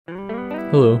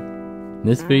Hello, in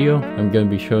this video I'm going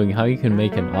to be showing how you can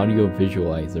make an audio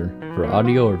visualizer for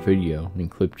audio or video in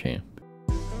Clipchamp.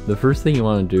 The first thing you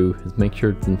want to do is make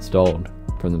sure it's installed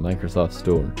from the Microsoft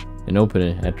Store and open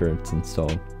it after it's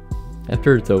installed.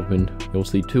 After it's opened, you'll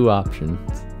see two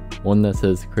options, one that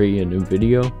says create a new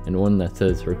video and one that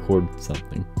says record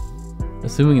something.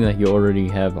 Assuming that you already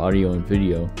have audio and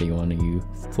video that you want to use,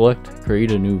 select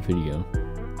create a new video.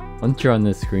 Once you're on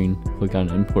this screen, click on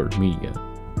import media.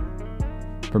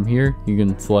 From here, you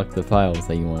can select the files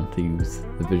that you want to use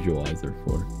the visualizer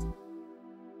for.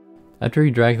 After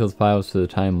you drag those files to the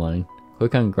timeline,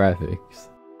 click on graphics.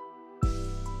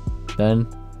 Then,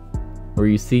 where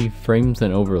you see frames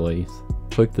and overlays,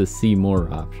 click the see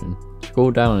more option.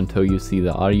 Scroll down until you see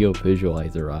the audio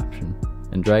visualizer option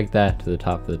and drag that to the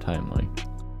top of the timeline.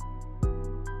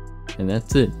 And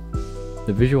that's it.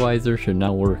 The visualizer should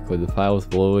now work with the files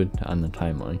below it on the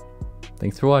timeline.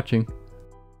 Thanks for watching.